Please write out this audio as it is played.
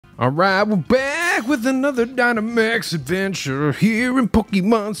Alright, we're back with another Dynamax adventure here in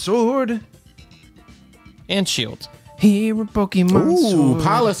Pokemon Sword. And Shield. Here in Pokemon Sword. Ooh,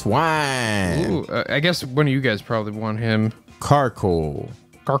 Palace Wine. Ooh, I guess one of you guys probably want him. Carkle.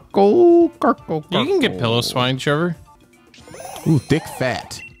 Carkle. You can get Pillow Swine, Trevor. Ooh, thick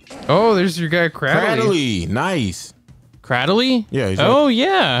fat. Oh, there's your guy Craddley. Nice. Craddley? Yeah. He's Oh, like,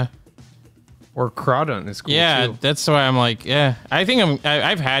 yeah. Or Crawdon is cool Yeah, too. that's why I'm like, yeah. I think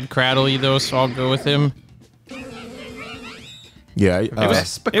I've had Craddley, though, so I'll go with him. yeah.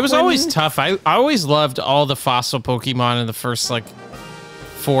 It was always tough. I always loved all the fossil Pokemon in the first, like,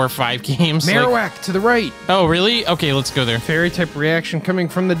 4 or 5 games. Marowak to the right. Oh, really? Okay, let's go there. Fairy type reaction coming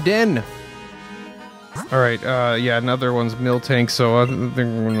from the den. All right, yeah, another one's Miltank, so I think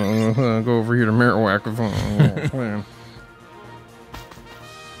we're gonna go over here to Marowak.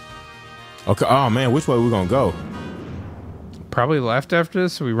 Okay. Oh man, which way we gonna go? Probably left after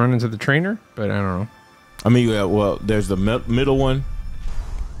this, so we run into the trainer, but I don't know. I mean, well, there's the middle one.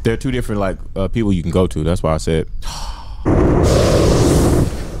 There are 2 different like people you can go to. That's why I said.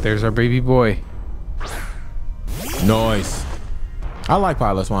 There's our baby boy. Nice. I like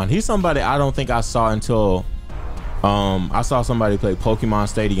Palace Wine. He's somebody I don't think I saw until I saw somebody play Pokemon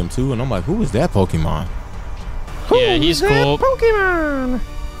Stadium 2, and I'm like, who is that Pokemon? Yeah, he's cool. Pokemon.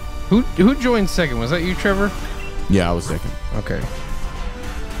 Who joined second? Was that you, Trevor? Yeah, I was second. Okay.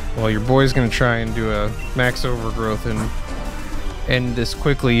 Well, your boy's gonna try and do a max overgrowth and end this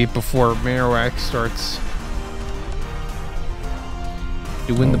quickly before Marowak starts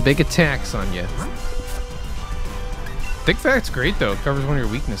doing the big attacks on you. Thick Fat's great though. It covers one of your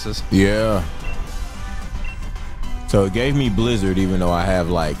weaknesses. Yeah. So it gave me Blizzard, even though I have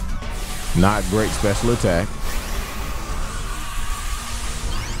like not great special attack.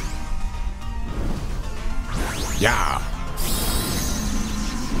 Yeah.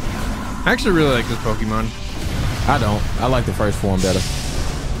 I actually really like this Pokemon. I don't. I like the first form better.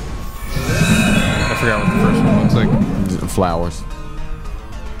 I forgot what the first one looks like. Flowers.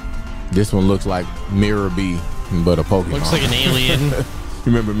 This one looks like Mirror Bee, but a Pokemon. Looks like an alien.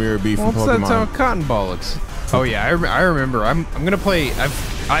 Remember Mirror Bee from Well, Pokemon? that's how Cotton Ball looks. Oh yeah, I remember. I'm gonna play. I've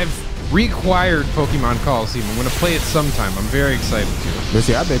reacquired Pokemon Coliseum. I'm gonna play it sometime. I'm very excited to. But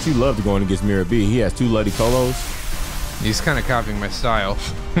see, I bet you love to go in against Mirror Bee. He has 2 Luddy Colos. He's kind of copying my style.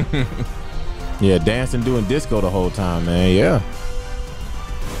 Yeah, dancing, doing disco the whole time, man. Yeah.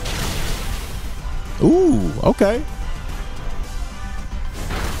 Ooh, okay.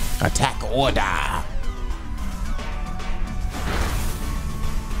 Attack order.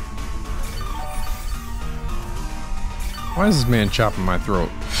 Why is this man chopping my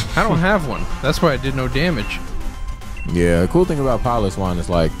throat? I don't have one. That's why I did no damage. Yeah, the cool thing about Palace Wine is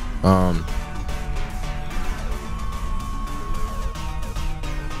like,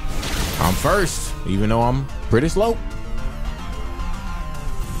 I'm first, even though I'm pretty slow.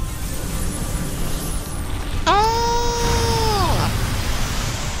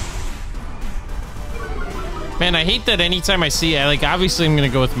 Man, I hate that anytime I see it, like, obviously I'm going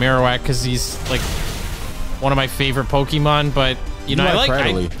to go with Marowak because he's, like, one of my favorite Pokemon, but, you know, I like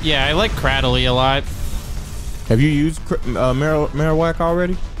Craddley a lot. Have you used Marowak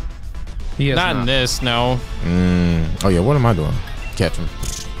already? He has Not in this, no. Oh yeah, what am I doing? Catch him.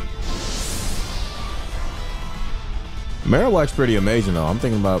 Marowak's pretty amazing though. I'm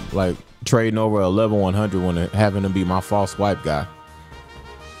thinking about like trading over a level 100 when having him be my false swipe guy.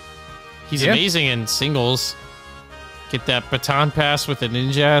 He's amazing in singles. Get that baton pass with a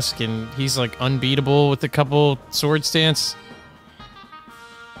Ninjask, and he's like unbeatable with a couple sword stance.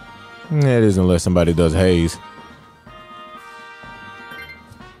 It is unless somebody does haze.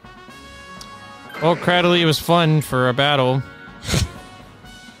 Well, Craddley was fun for a battle.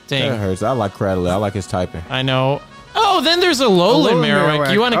 Dang. That hurts. I like Craddley. I like his typing. I know. Oh, then there's a Alolan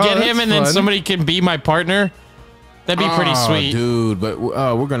Marowak. You want to get him and then fun. somebody can be my partner? That'd be pretty sweet. Dude, but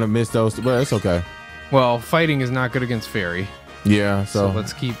we're going to miss those. But it's okay. Well, fighting is not good against Fairy. Yeah, so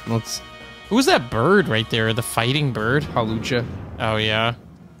let's. Who's that bird right there? The fighting bird? Halucha. Oh, yeah.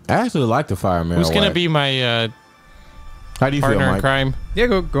 I actually like the Fire Marowak. Who's going to be my How do you partner feel, in Mike? crime?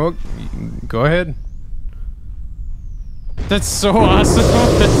 Yeah, go ahead. That's so awesome.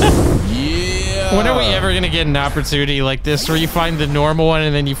 Yeah. When are we ever going to get an opportunity like this where you find the normal one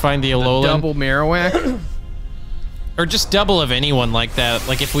and then you find the Alolan? Double Marowak? Or just double of anyone like that.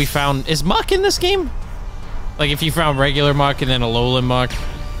 Like if we found... Is Muck in this game? Like if you found regular Muck and then Alolan Muck?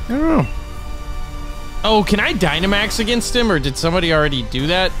 I don't know. Oh, can I Dynamax against him? Or did somebody already do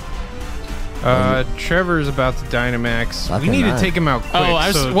that? Trevor's about to Dynamax. We need to take him out quick. Oh,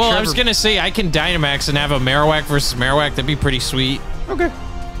 I was gonna say I can Dynamax and have a Marowak versus Marowak. That'd be pretty sweet. Okay.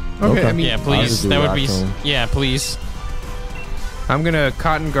 Okay, I mean, yeah, please. That would be. Yeah, please. I'm gonna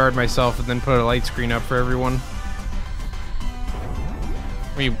cotton guard myself and then put a light screen up for everyone.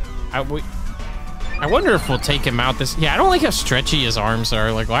 I wonder if we'll take him out this. Yeah, I don't like how stretchy his arms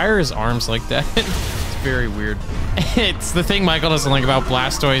are. Like, why are his arms like that? It's very weird. It's the thing Michael doesn't like about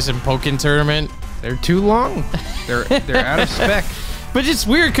Blastoise and Pokken Tournament. They're too long. They're out of spec. But it's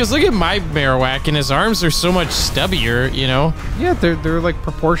weird because look at my Marowak and his arms are so much stubbier, you know? Yeah, they're like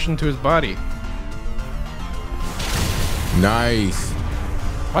proportioned to his body. Nice.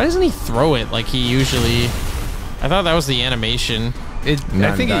 Why doesn't he throw it like he usually? I thought that was the animation. I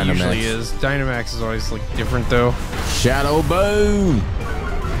think it usually is. Dynamax is always like different though. Shadow Bone.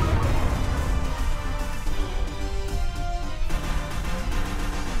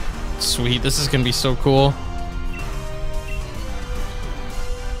 Sweet, this is gonna be so cool.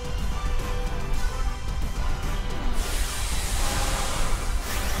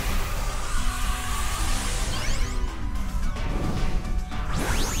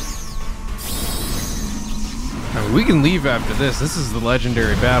 I mean, we can leave after this. This is the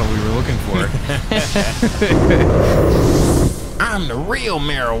legendary battle we were looking for. I'm the real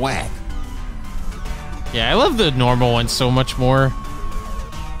Marowak. Yeah, I love the normal one so much more.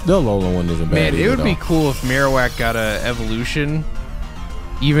 The Alolan one isn't bad. Man, it would be cool if Marowak got a evolution,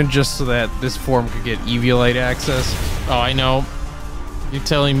 even just so that this form could get Eviolite access. Oh, I know. You're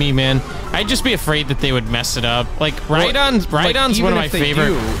telling me, man. I'd just be afraid that they would mess it up. Like Rhydon's one of my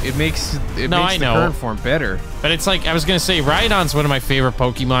favorite. It makes the current form better. But it's like I was gonna say, Rhydon's one of my favorite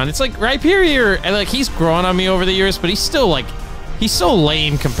Pokemon. It's like Rhyperior, and like he's grown on me over the years, but he's still like he's so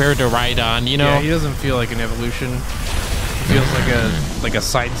lame compared to Rhydon. You know? Yeah, he doesn't feel like an evolution. He feels like a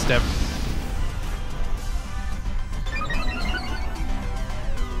sidestep.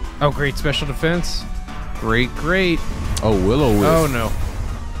 Oh, great special defense. Great. Oh, Will-O-Wisp. Oh, no.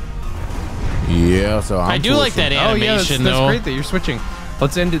 Yeah, so I do like that animation, that's though. Great that you're switching.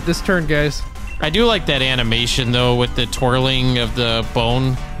 Let's end it this turn, guys. I do like that animation, though, with the twirling of the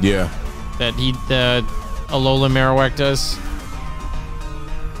bone. Yeah. That Alolan Marowak does.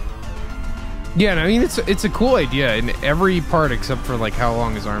 Yeah, I mean, it's a cool idea in every part except for, like, how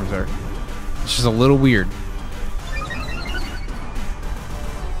long his arms are. It's just a little weird.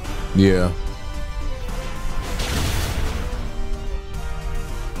 Yeah.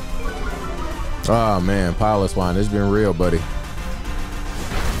 Oh man, Pilot Swine, it's been real, buddy.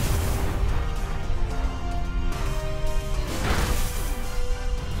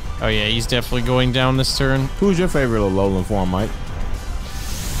 Oh yeah, he's definitely going down this turn. Who's your favorite Alolan form, Mike?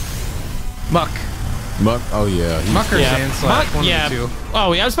 Muck. Oh yeah. Muck or Sandslash, one of the two.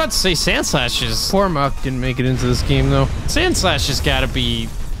 Oh, yeah, I was about to say Sandslash is... Poor Muck didn't make it into this game, though. Sandslash has got to be...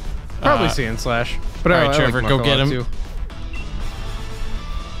 Probably Sandslash. But all right, Trevor, go get him. Too.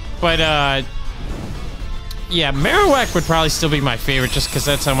 But, yeah, Marowak would probably still be my favorite just because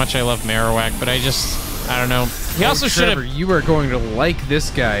that's how much I love Marowak, but I don't know. He also should have... You are going to like this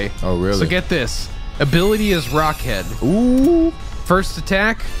guy. Oh, really? So get this. Ability is Rockhead. Ooh. First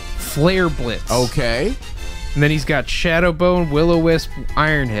attack, Flare Blitz. Okay. And then he's got Shadow Bone, Will-O-Wisp,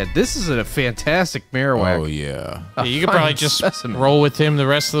 Ironhead. This is a fantastic Marowak. Oh, yeah. Yeah, you could probably just roll with him the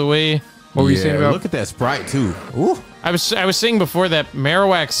rest of the way. What were you saying about? Look at that sprite, too. Ooh. I was saying before that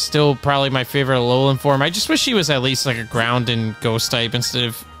Marowak's still probably my favorite Alolan form. I just wish he was at least like a ground and ghost type instead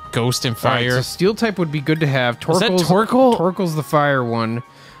of ghost and fire. Right, so steel type would be good to have. Is that Torkoal? Torkoal's the fire one.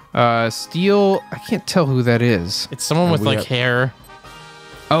 Steel, I can't tell who that is. It's someone with like hair.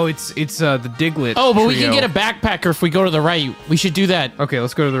 Oh, it's the Diglett. Oh, but trio. we can get a backpacker if we go to the right. We should do that. Okay,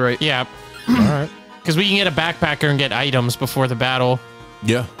 let's go to the right. Yeah. All right. Because we can get a backpacker and get items before the battle.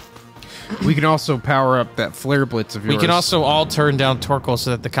 Yeah. We can also power up that Flare Blitz of yours. We can also all turn down Torkoal so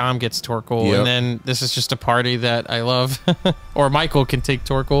that the comm gets Torkoal. Yep. And then this is just a party that I love. Or Michael can take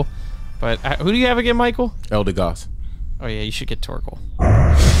Torkoal. But who do you have again, Michael? Eldegoss. Oh, yeah, you should get Torkoal.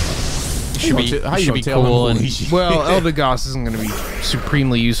 Should be cool. Well, Eldegoss isn't going to be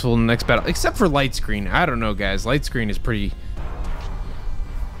supremely useful in the next battle, except for Light Screen. I don't know, guys. Light Screen is pretty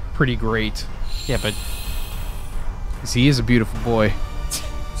great. Yeah, but... He is a beautiful boy.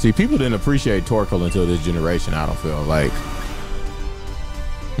 See, people didn't appreciate Torkoal until this generation, I don't feel like.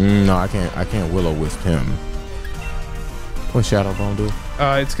 No, I can't Will-O-Wisp him. What's Shadow Bone do?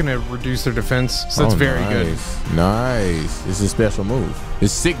 It's going to reduce their defense, so that's very good. Nice. It's a special move.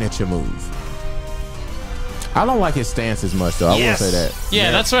 His signature move. I don't like his stance as much, though. I will say that. Yeah,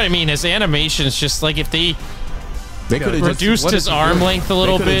 that's what I mean. His animation is just like if they could have reduced his arm length a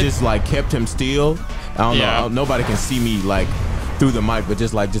little bit. They could have just like kept him still. I don't know. Nobody can see me like through the mic, but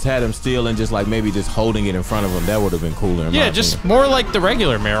just had him steal and just like maybe just holding it in front of him. That would have been cooler. Yeah, just more like the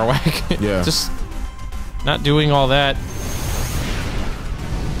regular Marowak. Yeah. Just not doing all that.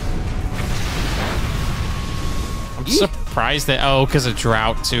 I'm surprised that, because of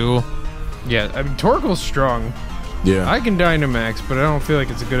drought too. Yeah, I mean, Torkoal's strong. Yeah. I can Dynamax, but I don't feel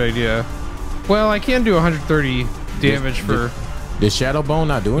like it's a good idea. Well, I can do 130 damage for... Did Shadow Bone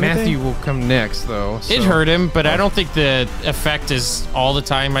not do anything? Matthew will come next, though. So. It hurt him, but I don't think the effect is all the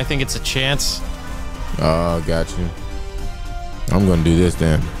time. I think it's a chance. Oh, got you. I'm going to do this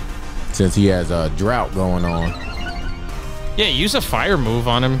then. Since he has a drought going on. Yeah, use a fire move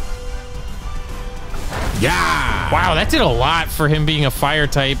on him. Yeah! Wow, that did a lot for him being a fire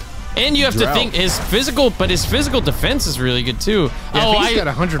type. And you have to think his physical defense is really good too. Yeah, he's got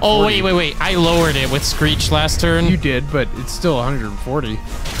 140. Oh, wait. I lowered it with Screech last turn. You did, but it's still 140.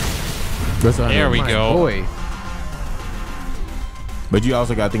 There we go. Boy. But you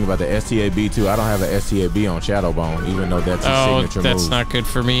also got to think about the STAB too. I don't have an STAB on Shadow Bone, even though that's his signature move. That's not good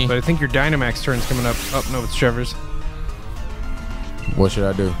for me. But I think your Dynamax turn's coming up. Oh, no, it's Trevor's. What should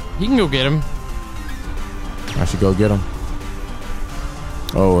I do? You can go get him. I should go get him.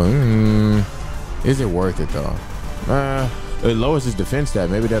 Oh, is it worth it though? It lowers his defense stat.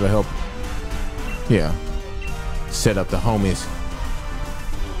 Maybe that'll help. Yeah. Set up the homies.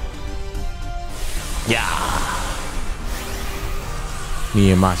 Yeah.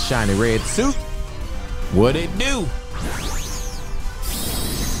 Me and my shiny red suit. What it do?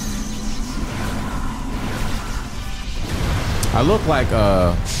 I look like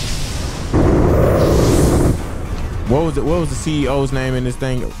what was the CEO's name in this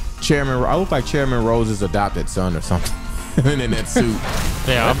thing? Chairman. I look like Chairman Rose's adopted son or something. in that suit.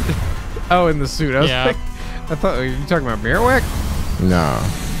 Yeah. Oh, in the suit. I thought were you talking about Marowak? No.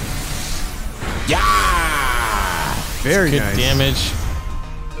 Yeah. Very good nice damage.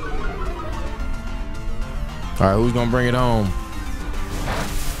 All right, who's gonna bring it home?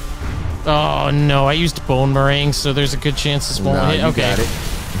 Oh no, I used Bone Meringue, so there's a good chance this won't hit. Okay. Got it.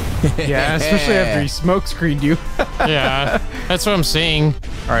 Yeah, especially after he smoke screened you. Yeah, that's what I'm saying.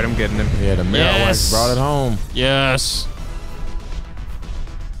 All right, I'm getting him. Yeah, the Marowak brought it home. Yes.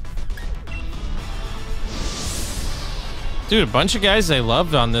 Dude, a bunch of guys I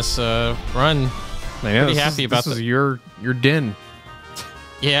loved on this run. I know, Pretty happy about this. Is your den.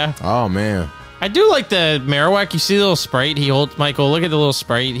 Yeah. Oh man. I do like the Marowak. You see the little sprite he holds, Michael? Look at the little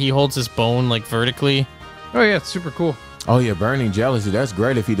sprite. He holds his bone like vertically. Oh yeah, it's super cool. Oh yeah, Burning Jealousy. That's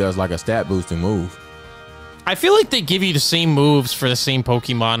great if he does like a stat boosting move. I feel like they give you the same moves for the same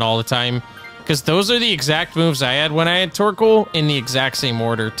Pokemon all the time. Because those are the exact moves I had when I had Torkoal in the exact same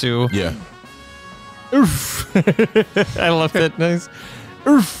order too. Yeah. Oof. I love that. Nice.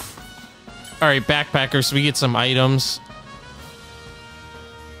 Oof. All right, backpackers. We get some items.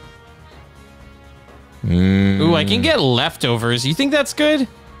 Ooh, I can get leftovers. You think that's good?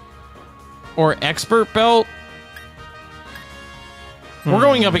 Or expert belt? We're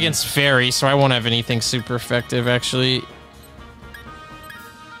going up against Fairy, so I won't have anything super effective, actually.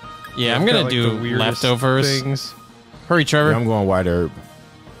 Yeah, I'm gonna do leftovers. Things. Hurry, Trevor. Yeah, I'm going White Herb.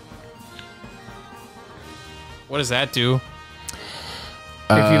 What does that do?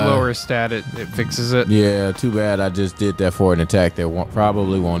 If you lower a stat, it fixes it. Yeah, too bad I just did that for an attack that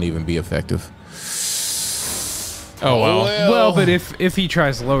probably won't even be effective. Oh, well. Well, but if he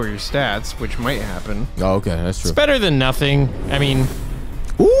tries to lower your stats, which might happen. Oh, okay, that's true. It's better than nothing. I mean...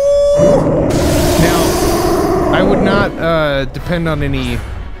 Ooh! Now, I would not depend on any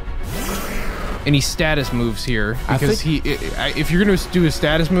status moves here. Because if you're going to do a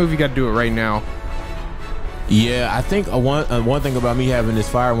status move, you got to do it right now. Yeah, I think one thing about me having this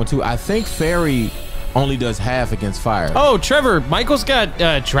fire one too, I think Fairy only does half against fire. Oh, Trevor, Michael's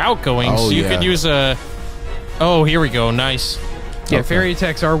got Drought going, so you could use a... Oh, here we go. Nice. Yeah, okay. Fairy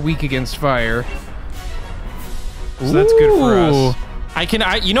attacks are weak against fire. So that's good for us.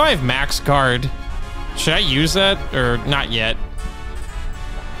 You know I have max guard. Should I use that? Or not yet?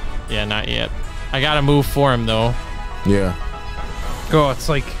 Yeah, not yet. I gotta move for him, though. Yeah. Oh, it's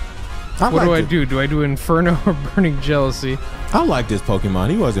like... What do I do? Do I do Inferno or Burning Jealousy? I like this Pokemon.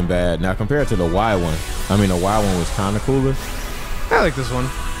 He wasn't bad. Now, compared to the Y one, I mean, the Y one was kind of cooler. I like this one.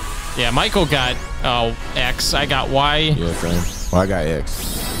 Yeah, Michael got X. I got Y. Yeah, same. Well, I got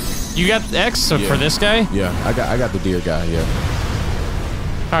X. You got X for this guy? Yeah, I got the deer guy, yeah.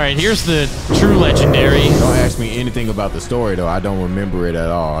 All right, here's the true legendary. Don't ask me anything about the story, though. I don't remember it at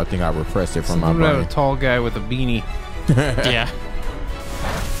all. I think I repressed it from my brain. A tall guy with a beanie. Yeah.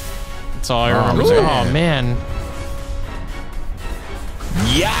 That's all I remember. Oh, man.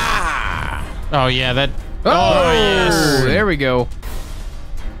 Yeah! Oh, yeah, that Oh, yes. There we go.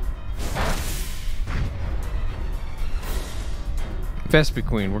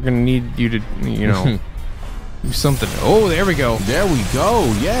 Vespiquen, we're gonna need you to, you know, do something. Oh, there we go. There we go.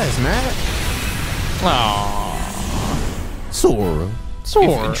 Yes, Matt. Aww. Sora.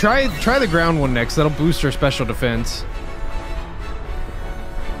 Try the ground one next. That'll boost our special defense.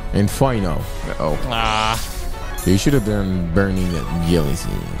 And Fino. You should have been burning the jelly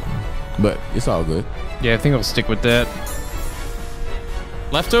seed. But it's all good. Yeah, I think I'll stick with that.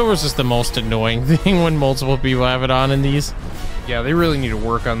 Leftovers is the most annoying thing when multiple people have it on in these. Yeah, they really need to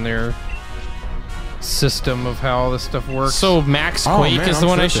work on their system of how all this stuff works. So Max Quake is the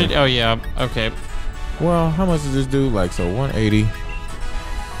one I should... Oh, yeah. Okay. Well, how much does this do? Like, so 180.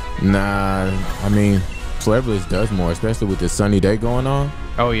 Nah, I mean, Flare Blitz does more, especially with this sunny day going on.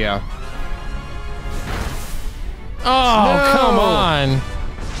 Oh, yeah. Oh, no. Come on.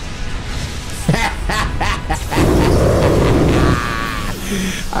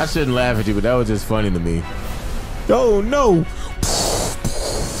 I shouldn't laugh at you, but that was just funny to me. Oh, no.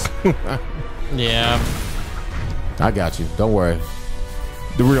 Yeah. I got you. Don't worry.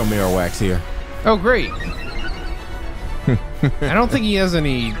 The real Marowak's here. Oh, great. I don't think he has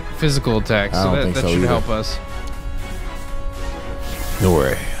any physical attacks, so that should help us. Don't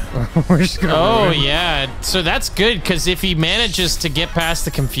worry. We're just gonna ruin. Yeah. So that's good, because if he manages to get past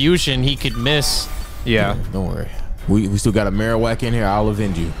the confusion, he could miss. Yeah. Don't worry. We still got a Marowak in here. I'll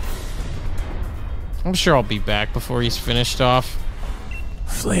avenge you. I'm sure I'll be back before he's finished off.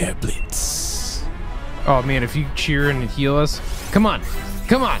 Flare Blitz. Oh, man, if you cheer and heal us. Come on.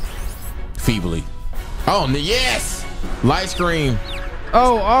 Come on. Feebly. Oh, yes. Light screen.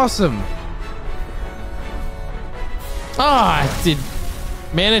 Oh, awesome. I did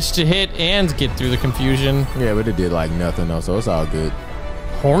manage to hit and get through the confusion. Yeah, but it did like nothing though, so it's all good.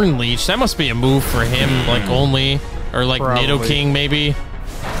 Horn Leech, that must be a move for him, like only, or like Probably. Nidoking maybe,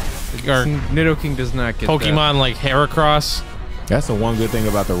 or Nidoking does not get Pokemon that. like Heracross. That's the one good thing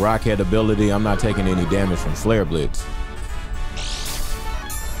about the Rockhead ability. I'm not taking any damage from Flare Blitz.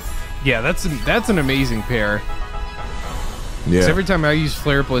 Yeah, that's an amazing pair. Yeah. Every time I use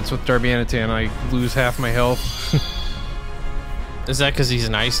Flare Blitz with Darmanitan, I lose half my health. Is that because he's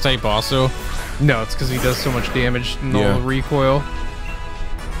an Ice type also? No, it's because he does so much damage and all the recoil.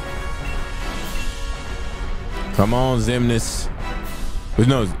 Come on, Xemnas.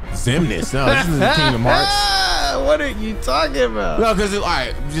 No, Xemnas. No, this is the Kingdom Hearts. What are you talking about? No, because all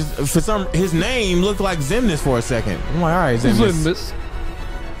right, just for some, his name looked like Xemnas for a second. I'm like, all right, Xemnas.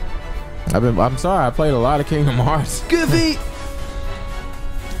 I'm sorry, I played a lot of Kingdom Hearts. Goofy.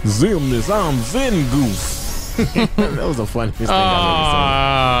 Xemnas, I'm Zengoose. That was the funniest thing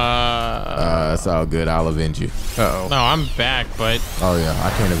I've ever seen. It's all good. I'll avenge you. Uh-oh. No, I'm back, but... Oh, yeah. I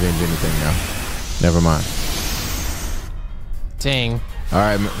can't avenge anything now. Never mind. Dang. All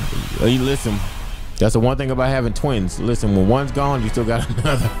right. Listen. That's the one thing about having twins. Listen, when one's gone, you still got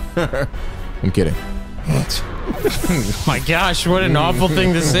another. I'm kidding. My gosh, what an awful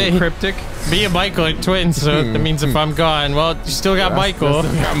thing to say. Cryptic. Me and Michael are twins, so that means if I'm gone, well, you still got Michael. I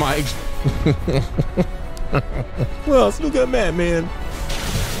still got Mike. Well, still got Matt, man.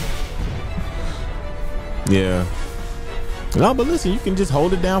 Yeah. No, but listen, you can just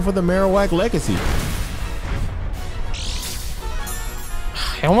hold it down for the Marowak legacy.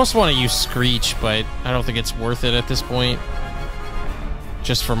 I almost want to use Screech, but I don't think it's worth it at this point.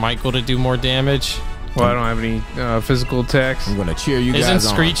 Just for Michael to do more damage. Well, I don't have any physical attacks. I'm gonna cheer you guys on. on. Isn't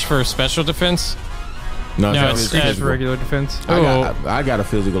Screech for special defense? No, it's Screech is regular defense. I got a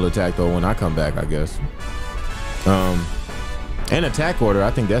physical attack though when I come back, I guess. And attack order,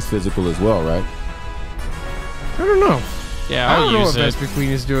 I think that's physical as well, right? I don't know. Yeah, I don't know use what it. Vespiquen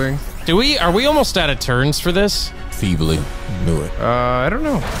is doing. Are we almost out of turns for this? Feebly. Knew it. I don't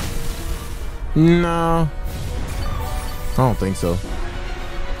know. No. I don't think so.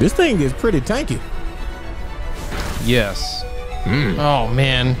 This thing is pretty tanky. Yes. Oh,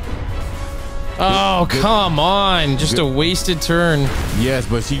 man. Oh, come on. Just a wasted turn. Yes,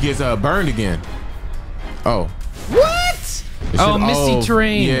 but she gets burned again. Oh. What? Oh, Misty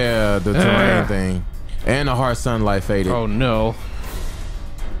Terrain. Yeah, the terrain thing. And a hard sunlight faded. Oh, no.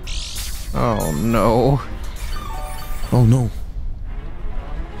 Oh, no. Oh, no.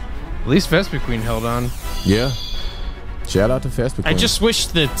 At least Vespiquen held on. Yeah. Shout out to Vespiquen. I just wish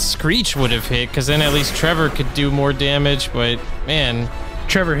that Screech would have hit, because then at least Trevor could do more damage, but, man.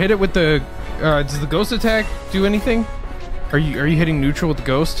 Trevor, hit it with the... does the ghost attack do anything? Are you hitting neutral with the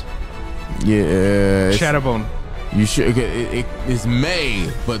ghost? Yeah. Shadowbone. You should. It's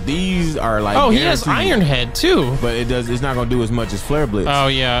May, but these are like. Oh, he has Iron Head too. But it's not gonna do as much as Flare Blitz. Oh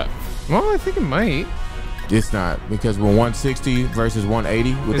yeah. Well, I think it might. It's not, because we're 160 versus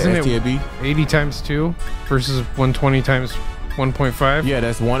 180 with Isn't the it STAB. 80 times 2 versus 120 times 1.5? Yeah,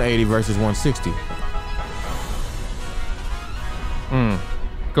 that's 180 versus 160.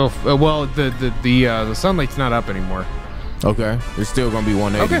 Go. Well, the sunlight's not up anymore. Okay, it's still gonna be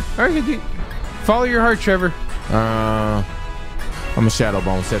 180. Okay, all right. Follow your heart, Trevor. I'm a Shadow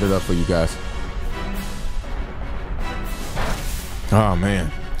Bone. Set it up for you guys. Oh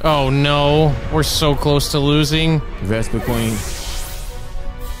man. Oh no, we're so close to losing. Vespa Queen.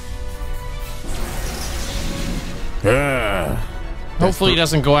 Yeah. Hopefully he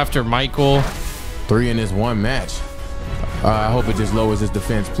doesn't go after Michael. 3 in this one match. I hope it just lowers his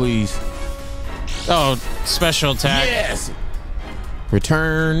defense, please. Oh, special attack. Yes.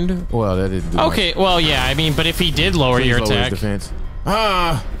 Returned. Well, that didn't do Okay, well, yeah, I mean, but if he did lower Please your lower his attack. defense.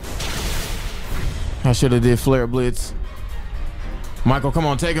 I should have did Flare Blitz. Michael, come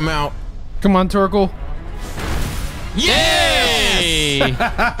on, take him out. Come on, Torkoal. Yay!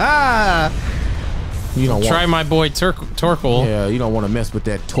 You don't Try my boy Torkoal. Yeah, you don't want to mess with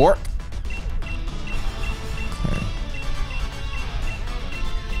that torque.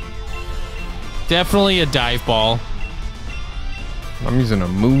 Definitely a dive ball. I'm using a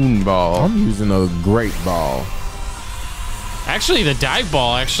moon ball. I'm using a great ball. Actually, the dive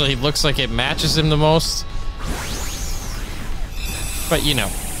ball actually looks like it matches him the most. But you know,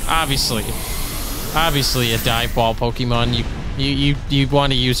 obviously a dive ball Pokemon. You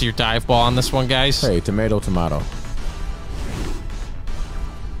want to use your dive ball on this one, guys. Hey, tomato.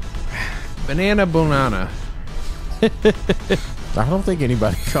 Banana banana. I don't think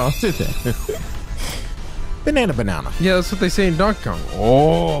anybody calls it that. Banana. Yeah, that's what they say in Donkey Kong.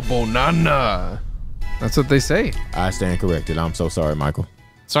 Oh, banana. That's what they say. I stand corrected. I'm so sorry, Michael.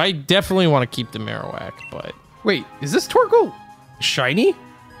 So I definitely want to keep the Marowak, but Wait, is this Torkoal shiny?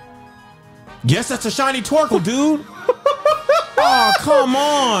 Yes, that's a shiny Torkoal, dude. Oh, come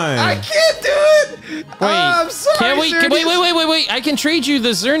on. I can't do it. wait, I'm sorry. can we? Xerneas. Wait! I can trade you the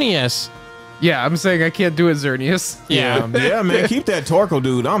Xerneas. Yeah, I'm saying I can't do it, Xerneas. Yeah. Yeah, man. Keep that Torkoal,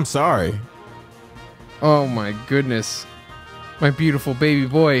 dude. I'm sorry. Oh my goodness, my beautiful baby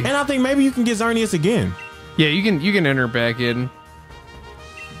boy. And I think maybe you can get Xerneas again. Yeah, you can enter back in.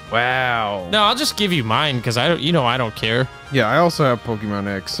 Wow. No, I'll just give you mine because I don't care. Yeah, I also have Pokemon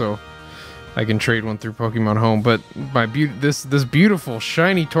X, so I can trade one through Pokemon Home. But my this beautiful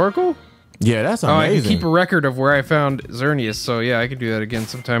shiny Torkoal. Yeah, that's Oh, amazing. I can keep a record of where I found Xerneas, so yeah, I can do that again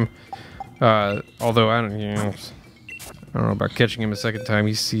sometime. Although I don't know about catching him a second time.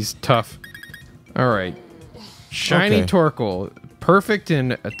 He's tough. All right, shiny Okay. Torkoal, perfect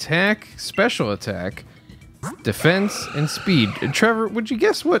in attack, special attack, defense, and speed. And Trevor, would you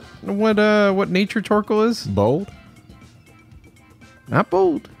guess what nature Torkoal is? Bold. Not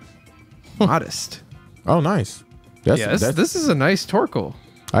bold, modest. Oh, nice. That's, Yeah, this is a nice Torkoal.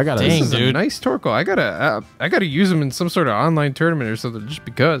 I got Dang, This is a dude. nice Torkoal. I gotta use him in some sort of online tournament or something, just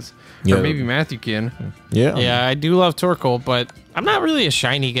because. Yeah. Or maybe Matthew can. Yeah. Yeah, I do love Torkoal, but I'm not really a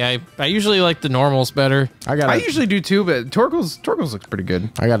shiny guy. I usually like the normals better. I usually do too, but Torkoal's looks pretty good.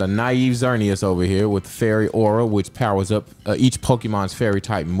 I got a naive Xerneas over here with Fairy Aura, which powers up each Pokemon's fairy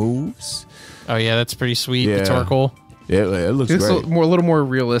type moves. Oh yeah, that's pretty sweet. Yeah. The Torkoal. It looks It's great. a little more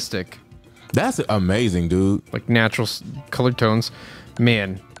realistic, That's amazing, dude. like natural color tones.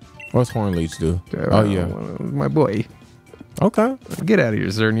 Man, What's Hornleech do? Oh yeah. my boy, Okay. get out of here,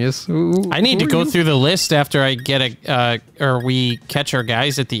 Xerneas. I need to go through the list after I get or we catch our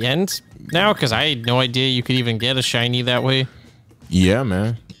guys at the end now, because I had no idea you could even get a shiny that way. Yeah,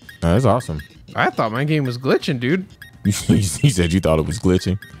 man. That's awesome. I thought my game was glitching, dude. He said you thought it was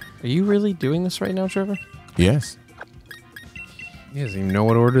glitching. Are you really doing this right now, Trevor? Yes. He doesn't even know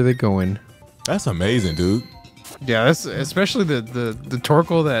what order they go in. That's amazing, dude. Yeah, that's especially the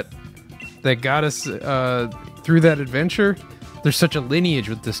Torkoal that got us through that adventure. There's such a lineage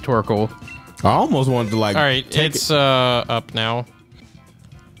with this Torkoal. I almost wanted to like. All right, take it's up now.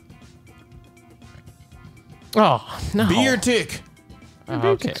 Oh no! Beer tick.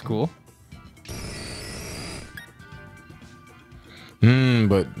 Okay. It's cool.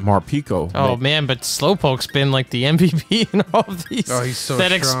 But Marpico. Oh man, but Slowpoke's been like the MVP in all of these. Oh, he's so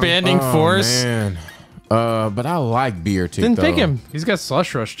that strong. expanding Oh, force. man. But I like beer tick. Didn't though. pick him. He's got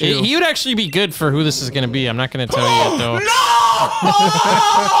Slush Rush too. He would actually be good for who this is going to be. I'm not going to tell you yet, though.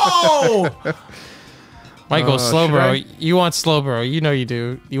 No! Michael, Slowbro. should You want Slowbro. You know you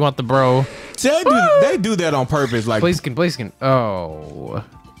do. You want the bro. They do that on purpose. Like Blaziken. Oh,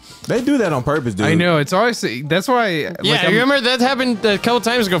 they do that on purpose, dude. I know. It's always that's why. Yeah, like, you remember that happened a couple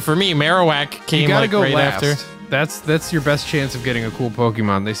times ago for me. Marowak you came gotta like go right last. after. That's your best chance of getting a cool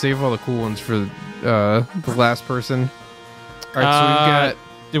Pokemon. They save all the cool ones for the last person. All right,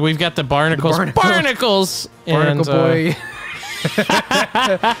 so we've got the barnacles. Barnacles! Barnacle Boy.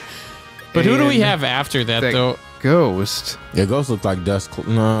 But who do we have after that, though? Ghost. Yeah, Ghost looks like dust.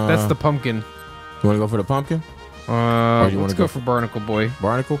 No. That's the pumpkin. You want to go for the pumpkin? Let's go for Barnacle Boy.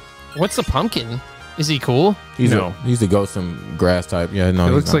 Barnacle? What's the pumpkin? Is he cool? He's the ghost and grass type. Yeah, no.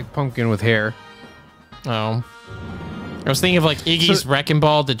 It looks like pumpkin with hair. Oh. I was thinking of like Iggy's Wrecking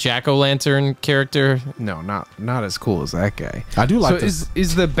Ball, the Jack-o'-lantern character. No, not as cool as that guy. I do like this.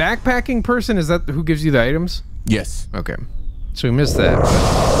 Is the backpacking person, is that who gives you the items? Yes. Okay. So we missed that.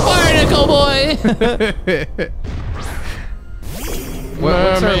 Barnacle Boy!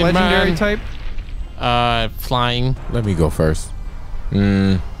 What's our legendary type? Flying. Let me go first.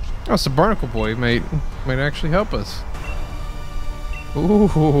 Oh, so Barnacle Boy might actually help us.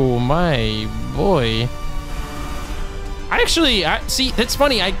 Ooh, my boy. I see, that's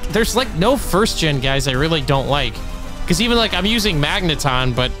funny. There's like no first gen guys I really don't like. Because even like I'm using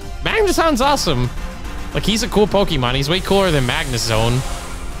Magneton, but Magneton's awesome. Like he's a cool Pokemon. He's way cooler than Magnezone.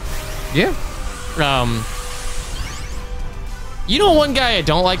 Yeah. You know one guy I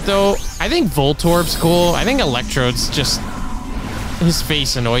don't like though? I think Voltorb's cool. I think Electrode's just, his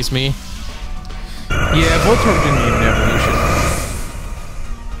face annoys me. Yeah, Voltorb didn't need an evolution.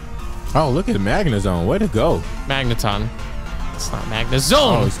 Oh, look at Magnezone. Way to go. Magneton. It's not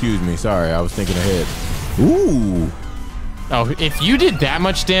Magnezone. Oh, excuse me. Sorry, I was thinking ahead. Ooh. Oh, if you did that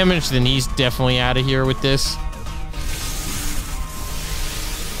much damage, then he's definitely out of here with this.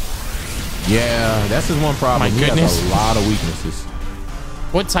 Yeah, that's his one problem. My He goodness. has a lot of weaknesses.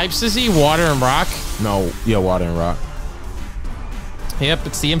 What types is he? Water and rock? No, yeah, water and rock. Yep,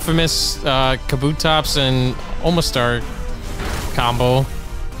 it's the infamous Kabutops and Omastar combo.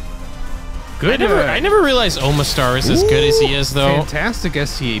 Good. I never realized Omastar is as good as he is, though. Fantastic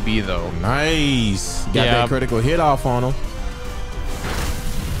STAB, though. Nice. Got that critical hit off on him.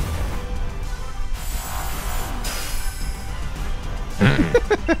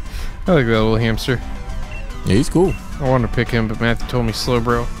 I like that little hamster. Yeah, he's cool. I wanted to pick him, but Matthew told me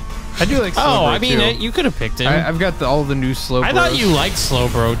Slowbro. I do like Slowbro, Oh, I mean, too. you could have picked him. I've got all the new Slowbros. I thought you liked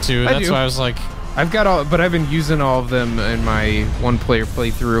Slowbro, too. That's why I was like... I've got all, but I've been using all of them in my one-player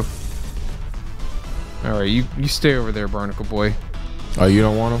playthrough. All right, you stay over there, Barnacle Boy. Oh, you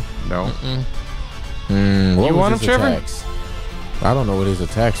don't want him? No. What You was want his him, Trevor? attacks? I don't know what his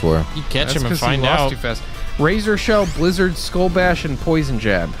attacks were. You catch That's him and 'cause he find lost out. too fast. Razor Shell, Blizzard, Skull Bash, and Poison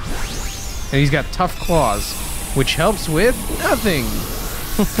Jab. And he's got Tough Claws, which helps with nothing.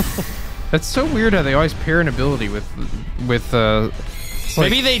 That's so weird how they always pair an ability with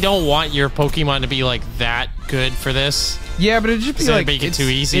Maybe they don't want your Pokemon to be like that good for this. Yeah, but it'd just be like make it too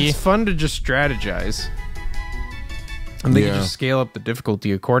easy. It's fun to just strategize, and they can just scale up the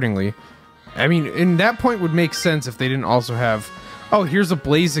difficulty accordingly. I mean, in that point would make sense if they didn't also have, oh, here's a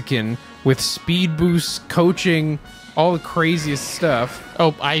Blaziken with speed boost, coaching, all the craziest stuff.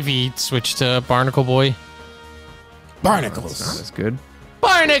 Oh, Ivy switched to Barnacle Boy. Barnacles. That's not as good.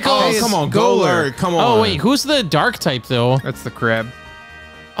 Barnacles! Oh, come on, Golurk. Come on. Oh, wait, who's the dark type, though? That's the crab.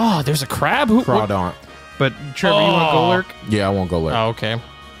 Oh, there's a crab? Who? Crawdaunt. But Trevor, you want Golurk? Yeah, I won't Golurk. Oh, okay.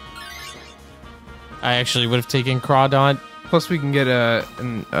 I actually would have taken Crawdaunt. Plus, we can get a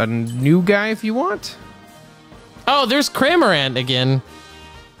new guy if you want. Oh, there's Cramorant again.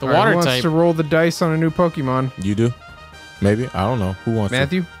 The All right, water who wants type. to roll the dice on a new Pokemon? You do? Maybe? I don't know. Who wants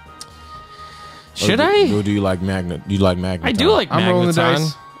Matthew? Should to? I? Or do you like Magnet? Do you like Magnet? I do like Magneton. I'm rolling the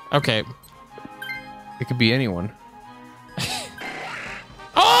dice. Okay. It could be anyone.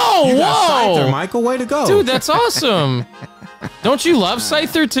 Oh, You got whoa! Scyther, Michael. Way to go. Dude, that's awesome. Don't you love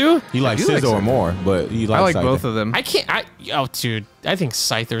Scyther, too? You like I do like Scizor Scyther. more, but you like I like Scyther. both of them. I can't... oh, dude. I think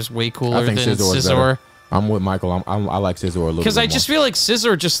Scyther's way cooler I think than Scizor's Scizor. better. I'm with Michael. I like Scizor a little bit Because I more. just feel like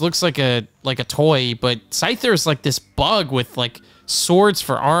Scizor just looks like a toy, but Scyther is like this bug with like swords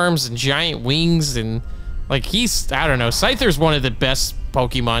for arms and giant wings, and like he's, I don't know, Scyther's one of the best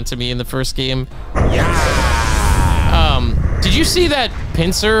Pokemon to me in the first game. Yeah. Did you see that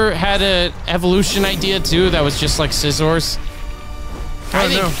Pinsir had a evolution idea too that was just like Scizor's?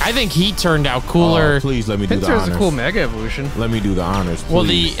 I think he turned out cooler. Oh, please let me do the Pinsir honors. is a cool Mega Evolution. Let me do the honors,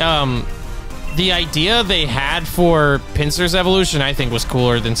 please. Well, the idea they had for Pinsir's evolution, I think, was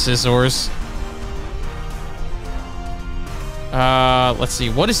cooler than Scizor's. Let's see.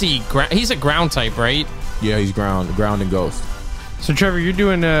 What is he? He's a ground type, right? Yeah, he's ground and ghost. So Trevor, you're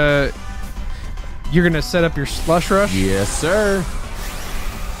doing you're gonna set up your Slush Rush. Yes, sir.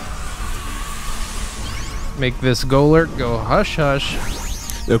 Make this Golurk go hush hush.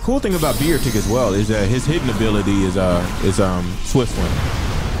 The cool thing about Beartic as well is that his hidden ability is Swift Swim.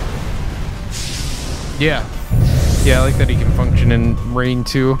 Yeah. Yeah, I like that he can function in rain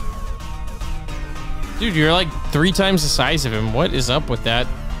too. Dude, you're like 3 times the size of him. What is up with that?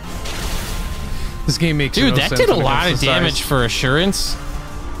 This game makes Dude, no that sense did a when it lot comes of to damage size. for assurance.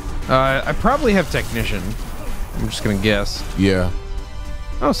 I probably have Technician. I'm just gonna guess. Yeah.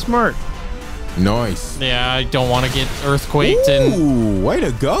 Oh, smart. Nice. Yeah, I don't want to get earthquaked. And Ooh, way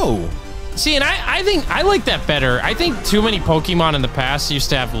to go. see, and I think I like that better. I think too many Pokemon in the past used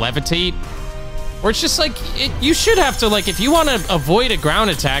to have Levitate, where it's just like, you should have to, like, if you want to avoid a ground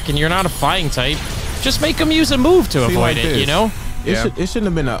attack and you're not a flying type, just make them use a move to avoid like it, this. you know? It shouldn't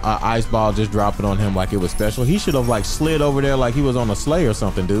have been a ice ball just dropping on him like it was special. He should have like slid over there like he was on a sleigh or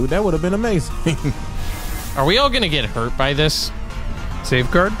something, dude. That would have been amazing. Are we all going to get hurt by this?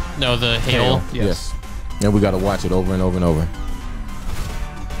 Safeguard? No, the hail. Yes. And we got to watch it over and over and over.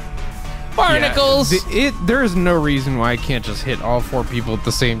 Barnacles! Yeah, there is no reason why I can't just hit all 4 people at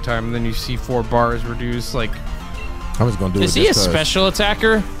the same time, and then you see 4 bars reduce. Like, I'm just gonna do Is it. he a just 'cause. special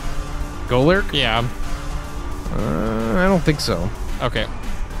attacker? Golurk? Yeah. I don't think so. Okay.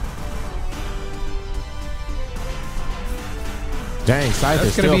 Dang, Scythe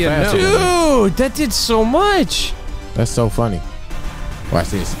is That's gonna still be a faster. no. than me. Dude, that did so much. That's so funny. Watch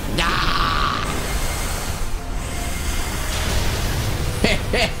this.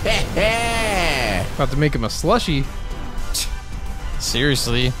 About to make him a slushy.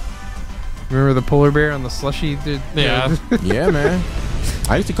 Seriously. Remember the polar bear on the slushy? Yeah. Yeah, man.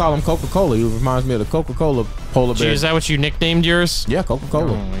 I used to call him Coca-Cola. He reminds me of the Coca-Cola polar Gee, bear. is that what you nicknamed yours? Yeah,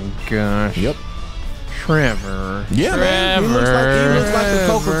 Coca-Cola. Oh my gosh. Yep. Trevor. Yeah, man. He looks like the Trevor.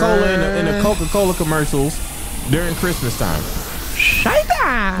 Coca-Cola in the Coca-Cola commercials during Christmas time.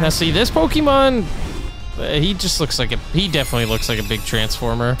 Now, see, this Pokemon, he just looks like he definitely looks like a big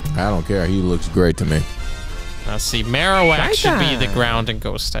Transformer. I don't care. He looks great to me. Now, see, Marowak should be the Shayda. ground and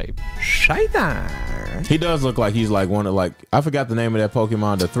ghost type. Shayda. He does look like he's like one of like, I forgot the name of that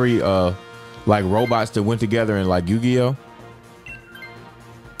Pokemon, the 3 like robots that went together in like Yu-Gi-Oh.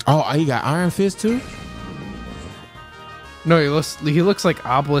 Oh, he got Iron Fist too? No, he looks like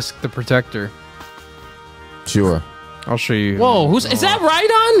Obelisk the Protector. Sure. I'll show you. Whoa, is that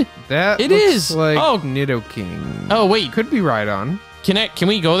Rhydon? That It looks is. like Oh. Nidoking. Oh, wait. Could be Rhydon. Can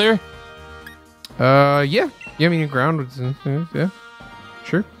we go there? Yeah. Yeah, I mean, ground was, yeah.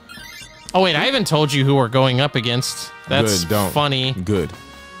 Sure. Oh, wait, I haven't told you who we're going up against. That's Good, don't. funny. Good.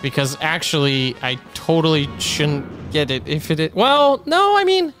 Because actually, I totally shouldn't get it if it... Well, no, I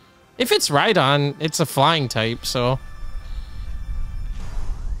mean, if it's Rhydon, it's a flying type, so...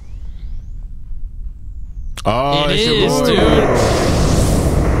 Oh, It it's your is, boy. dude.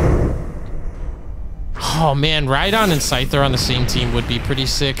 Oh, man, Rhydon and Scyther on the same team would be pretty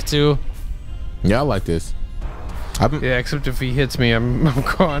sick, too. Yeah, I like this. Yeah, except if he hits me, I'm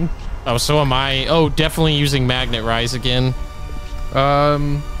gone. Oh, so am I. Oh, definitely using Magnet Rise again. All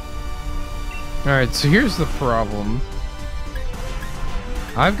right, so here's the problem.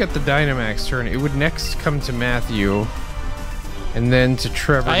 I've got the Dynamax turn. It would next come to Matthew, and then to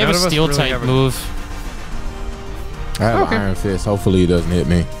Trevor. I have None a of us Steel really type have a- move. I have Okay. an Iron Fist. Hopefully he doesn't hit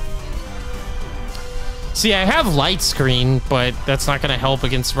me. See, I have Light Screen, but that's not going to help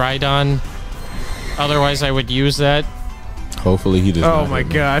against Rhydon. Otherwise, I would use that. Hopefully he does not Oh my hit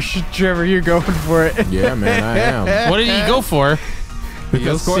me. gosh, Trevor, you're going for it. Yeah, man, I am. What did he go for?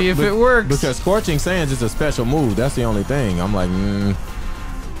 You'll see if it works. Because Scorching Sands is a special move. That's the only thing. I'm like,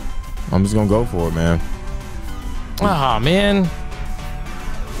 I'm just gonna go for it, man. Oh, man.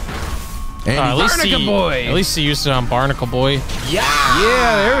 And At least Barnacle he, Boy. At least he used it on Barnacle Boy.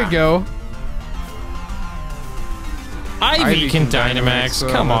 Yeah, there we go. Ivy can Dynamax. so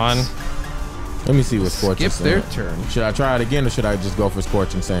Come on. let's let me see what Scorching Skip their Sands. turn. Should I try it again or should I just go for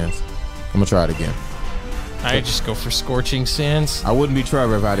Scorching Sands? I'm gonna try it again. I just go for Scorching Sands. I wouldn't be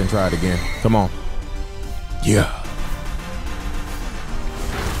Trevor if I didn't try it again. Come on. Yeah.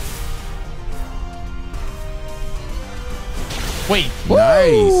 Wait,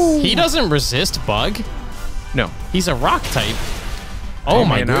 Nice. he doesn't resist Bug? No. He's a rock type. Oh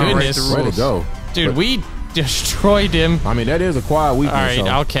my man, I'll write goodness. the Way to rules. go. Dude, we destroyed him. I mean, that is a quiet weakness. All right, so.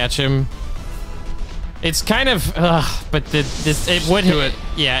 I'll catch him. It's kind of, but it would do it.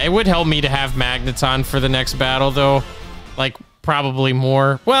 Yeah, it would help me to have Magneton for the next battle, though. Like, probably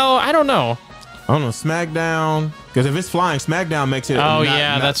more. Well, I don't know. I don't know, Smackdown. Because if it's flying, Smackdown makes it. Oh,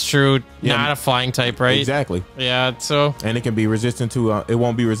 yeah, that's true. Yeah, Not a flying type, right? Exactly. Yeah, so, And it can be resistant to, it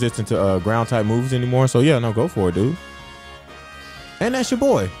won't be resistant to ground type moves anymore. So yeah, no, go for it, dude. And that's your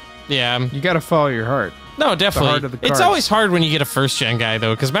boy. yeah. You got to follow your heart. No, heart definitely. of the It's cards. always hard when you get a first-gen guy,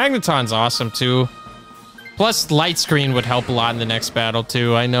 though, because Magneton's awesome, too. Plus, Light Screen would help a lot in the next battle,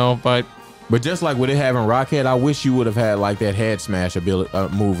 too, I know, but... But just like with it having Rockhead, I wish you would have had like that head smash ability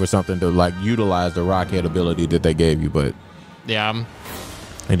move or something to like utilize the Rockhead ability that they gave you. But yeah,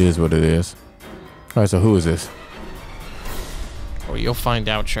 it is what it is. All right, so who is this? Oh, you'll find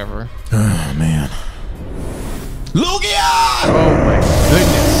out, Trevor. Oh man, Lugia! Oh my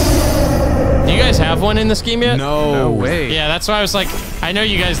goodness. Do you guys have one in this game yet? No way. Yeah, that's why I was like, I know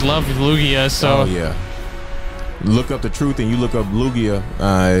you guys love Lugia, so. Oh yeah. Look up the truth and you look up Lugia,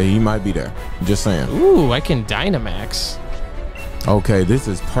 he might be there. Just saying. Ooh, I can Dynamax. Okay, this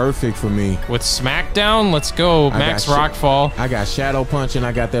is perfect for me. With Smackdown, let's go. Max Rockfall. I got Shadow Punch and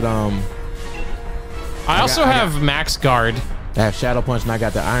I got that I also have Max Guard. I have Shadow Punch and I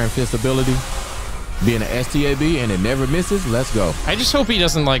got the Iron Fist ability. Being an STAB and it never misses, let's go. I just hope he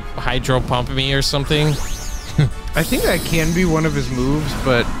doesn't like Hydro Pump me or something. I think that can be one of his moves,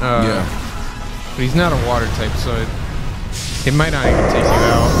 but yeah. But he's not a water type, so it might not even take you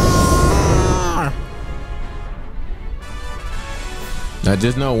out. Now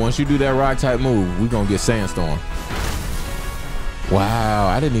just know, once you do that rock type move, we're gonna get Sandstorm. Wow,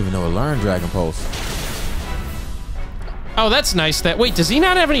 I didn't even know it learned Dragon Pulse. Oh, that's nice. Wait, does he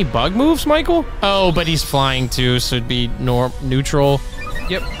not have any bug moves, Michael? Oh, but he's flying too, so it'd be neutral.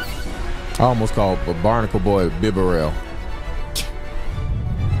 Yep. I almost called Barnacle Boy Bibarel.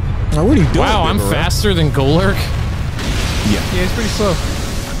 Now, what are you doing? Wow, I'm faster than Golurk. Yeah, he's pretty slow.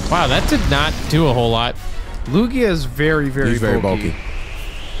 Wow, that did not do a whole lot. Lugia is very bulky.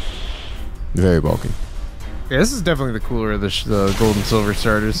 Very bulky. Yeah, this is definitely the cooler of the gold and silver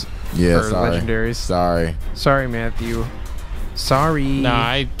starters. Yeah, or legendaries. Sorry, Matthew. Sorry. Nah,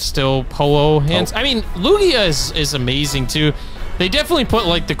 I still Ho-Oh hands. I mean, Lugia is amazing too. They definitely put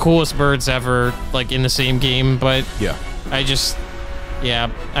like the coolest birds ever like in the same game, but yeah,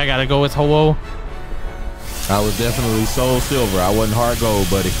 I gotta go with Ho-Oh. I was definitely Soul Silver. I wasn't Hard Gold,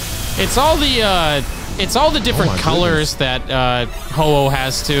 buddy. It's all the different colors that Ho-Oh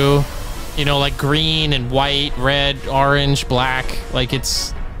has too. You know, like green and white, red, orange, black. Like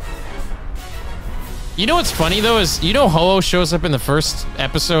it's. You know what's funny though is Ho-Oh shows up in the first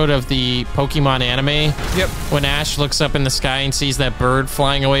episode of the Pokemon anime. Yep. When Ash looks up in the sky and sees that bird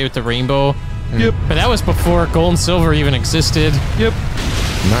flying away with the rainbow. Yep. But that was before Gold and Silver even existed. Yep.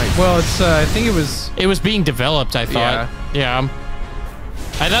 Nice. Well, it's I think it was. It was being developed, I thought. Yeah.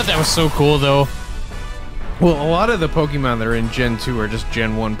 I thought that was so cool though. Well, a lot of the Pokemon that are in Gen 2 are just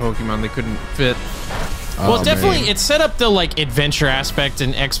Gen 1 Pokemon. They couldn't fit. Well, definitely, it set up the like adventure aspect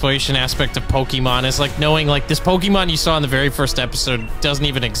and exploration aspect of Pokemon as like knowing like this Pokemon you saw in the very first episode doesn't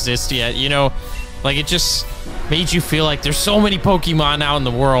even exist yet. You know, like it just made you feel like there's so many Pokemon out in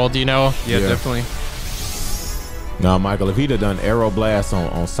the world. You know? Yeah, definitely. Now, Michael, if he'd have done Aero Blast on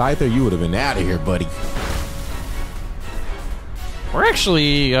Scyther, you would have been out of here, buddy. We're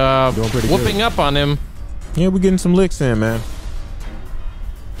actually whooping up on him. Yeah, we're getting some licks in, man.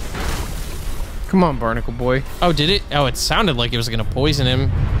 Come on, Barnacle Boy. Oh, did it? Oh, it sounded like it was gonna poison him.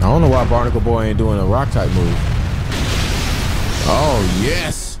 I don't know why Barnacle Boy ain't doing a rock type move. Oh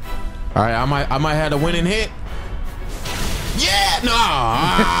yes. All right, I might have a winning hit. Yeah, no.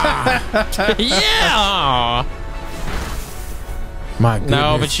 Yeah. My goodness.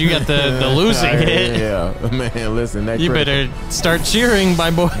 No, but you got the losing hit. Yeah, man. Listen, that you better start cheering, my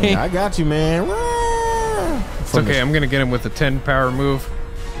boy. I got you, man. It's okay. I'm gonna get him with a 10 power move.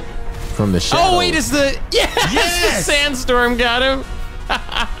 From the shadows. Oh wait, yes! The sandstorm got him.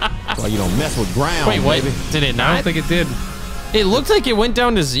 That's why you don't mess with ground. Wait, what? Baby. Did it not? I don't think it did. It looked like it went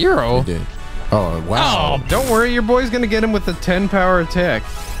down to 0. It did. Oh wow. Oh, don't worry, your boy's gonna get him with a 10 power attack.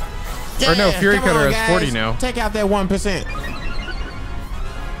 Yeah, or no, Fury come Cutter on, has 40 guys. now. Take out that 1%.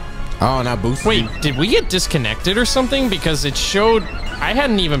 Oh, not boosted. Wait, did we get disconnected or something? Because it showed I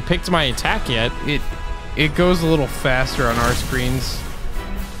hadn't even picked my attack yet. It goes a little faster on our screens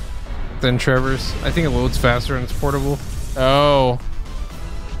than Trevor's. I think it loads faster and it's portable. Oh.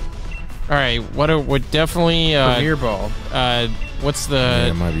 All right, what definitely Premier Ball. What's the Yeah,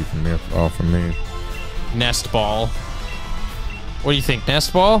 it might be Premier Ball for me. Nest Ball? What do you think,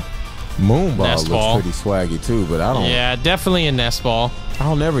 Nest Ball? Moon Ball Nest looks Ball. pretty swaggy too, but I don't. Yeah, definitely a Nest Ball.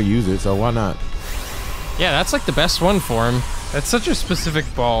 I'll never use it, so why not? Yeah, that's like the best one for him. That's such a specific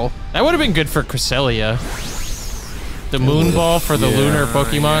ball. That would have been good for Cresselia. The Moon Ball for the lunar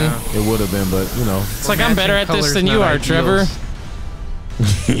Pokemon. Yeah. It would have been, but you know. It's like I'm better at this than you are, Trevor.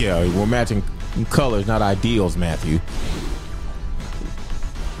 Yeah, we're matching colors, not ideals, Matthew.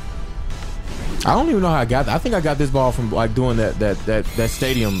 I don't even know how I got that. I think I got this ball from like doing that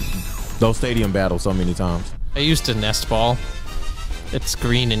stadium, those stadium battles so many times. I used a Nest Ball. It's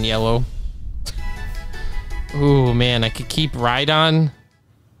green and yellow. Ooh, man, I could keep Rhydon.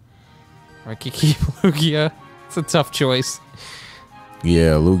 I could keep Lugia. It's a tough choice.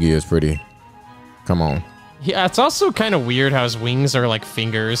 Yeah, Lugia is pretty. Come on. Yeah, it's also kind of weird how his wings are like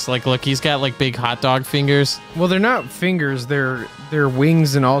fingers. Like, look, he's got like big hot dog fingers. Well, they're not fingers. They're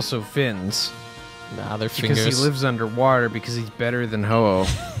wings and also fins. Nah, they're fingers. Because he lives underwater because he's better than Ho-Oh.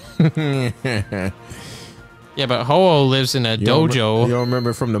 Yeah, but Ho-Oh lives in a dojo. You don't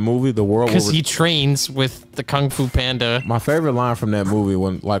remember from the movie The World? Because he trains with the Kung Fu Panda. My favorite line from that movie,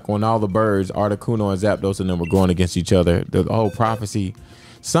 when all the birds, Articuno and Zapdos and them were going against each other, the whole prophecy,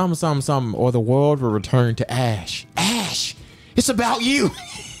 some, or the world will return to ash. Ash, it's about you.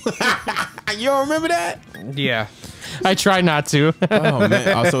 You don't remember that? Yeah. I try not to. Oh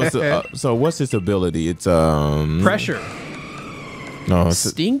man. So what's his ability? It's Pressure. No, it's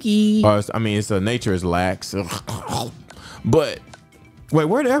Stinky. It's nature is lax. But wait,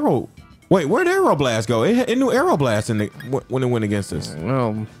 where'd Aeroblast go? It knew Aeroblast when it went against us.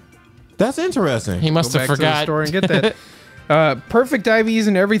 Well, that's interesting. He must have go back to the forgot. store and get that. Perfect IVs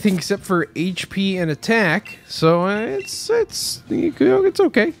and everything except for HP and attack. So it's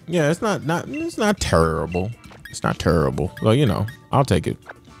okay. Yeah, it's not terrible. It's not terrible. Well, I'll take it.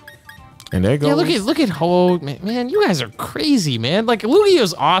 And there goes. Yeah, look at Ho. Man, you guys are crazy, man. Like,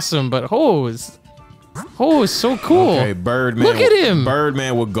 Lugia's awesome, but Ho is so cool. Okay, Birdman. Look at him.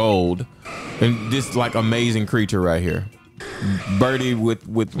 Birdman with gold. And this like amazing creature right here. Birdie with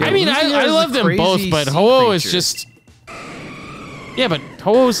I mean, I love them both, but Ho is just. Yeah, but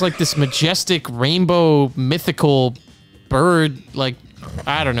Ho-Oh's like this majestic rainbow mythical bird. Like,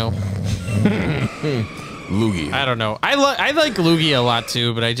 I don't know. Lugia. I don't know. I like Lugia a lot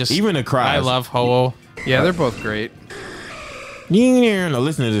too, but I just even the cries. I love Ho-Oh. Yeah, they're both great. No,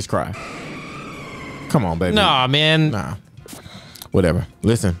 listen to this cry. Come on, baby. Nah, man. Nah. Whatever.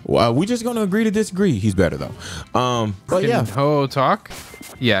 Listen, we just gonna agree to disagree. He's better though. But yeah, Ho-Oh talk.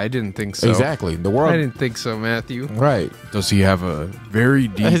 Yeah, I didn't think so. Exactly. The world. I didn't think so, Matthew. Right. Does he have a very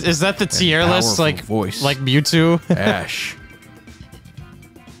deep Is that the tier list like voice? like Mewtwo? Ash?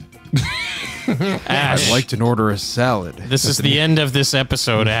 Ash. I'd like to order a salad. This is the end of this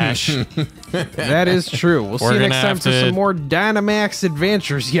episode, Ash. That is true. We'll see you gonna next time have for to- some more Dynamax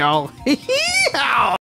adventures, y'all.